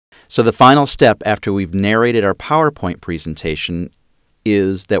So the final step after we've narrated our PowerPoint presentation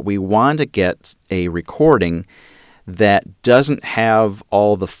is that we want to get a recording that doesn't have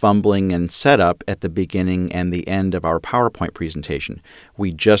all the fumbling and setup at the beginning and the end of our PowerPoint presentation.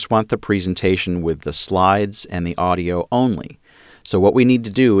 We just want the presentation with the slides and the audio only. So what we need to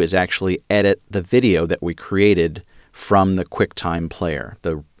do is actually edit the video that we created from the QuickTime player,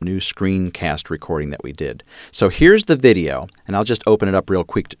 the new screencast recording that we did. So here's the video, and I'll just open it up real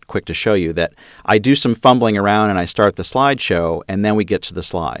quick to show you that I do some fumbling around and I start the slideshow, and then we get to the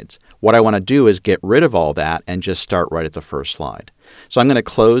slides. What I want to do is get rid of all that and just start right at the first slide. So I'm going to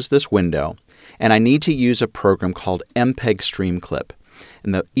close this window, and I need to use a program called MPEG Streamclip.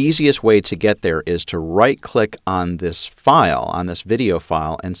 And the easiest way to get there is to right-click on this file, on this video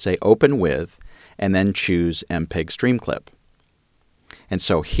file, and say Open With, and then choose MPEG Streamclip. And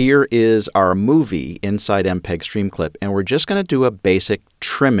so here is our movie inside MPEG Streamclip, and we're just going to do a basic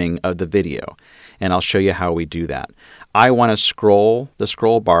trimming of the video, and I'll show you how we do that. I want to scroll the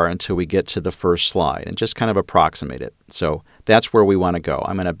scroll bar until we get to the first slide and just kind of approximate it. So that's where we want to go.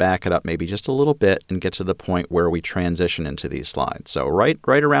 I'm going to back it up maybe just a little bit and get to the point where we transition into these slides. So right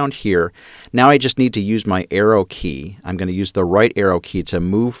around here, now I just need to use my arrow key. I'm going to use the right arrow key to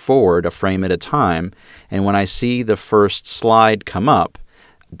move forward a frame at a time, and when I see the first slide come up,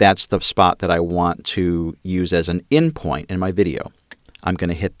 that's the spot that I want to use as an in point in my video. I'm going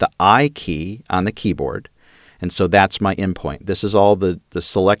to hit the I key on the keyboard, and so that's my in point. This is all the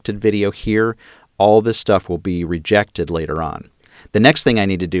selected video here. All this stuff will be rejected later on. The next thing I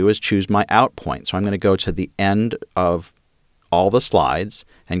need to do is choose my out point. So I'm going to go to the end of all the slides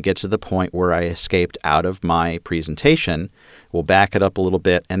and get to the point where I escaped out of my presentation. We'll back it up a little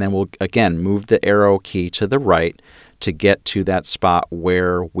bit, and then we'll again move the arrow key to the right to get to that spot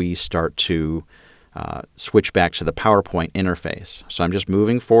where we start to switch back to the PowerPoint interface. So I'm just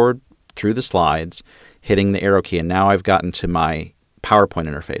moving forward through the slides, hitting the arrow key, and now I've gotten to my PowerPoint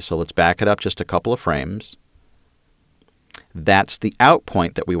interface. So let's back it up just a couple of frames. That's the out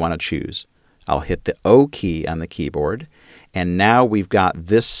point that we want to choose. I'll hit the O key on the keyboard, and now we've got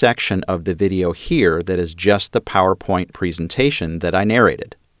this section of the video here that is just the PowerPoint presentation that I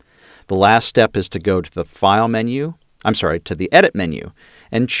narrated. The last step is to go to the File menu, to the Edit menu,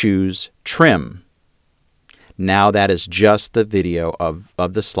 and choose Trim. Now that is just the video of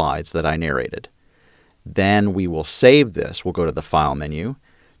the slides that I narrated. Then we will save this. We'll go to the File menu,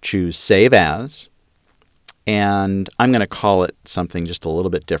 choose Save As, and I'm going to call it something just a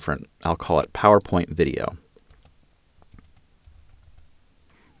little bit different. I'll call it PowerPoint Video.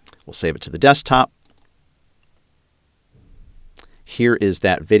 We'll save it to the desktop. Here is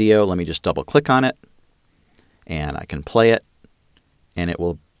that video. Let me just double click on it, and I can play it, and it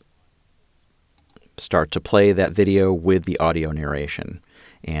will start to play that video with the audio narration.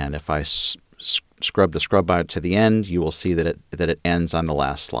 And if I scrub the scrub bar to the end, you will see that it ends on the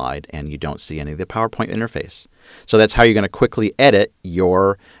last slide, and you don't see any of the PowerPoint interface. So that's how you're going to quickly edit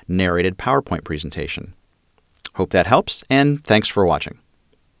your narrated PowerPoint presentation. Hope that helps, and thanks for watching.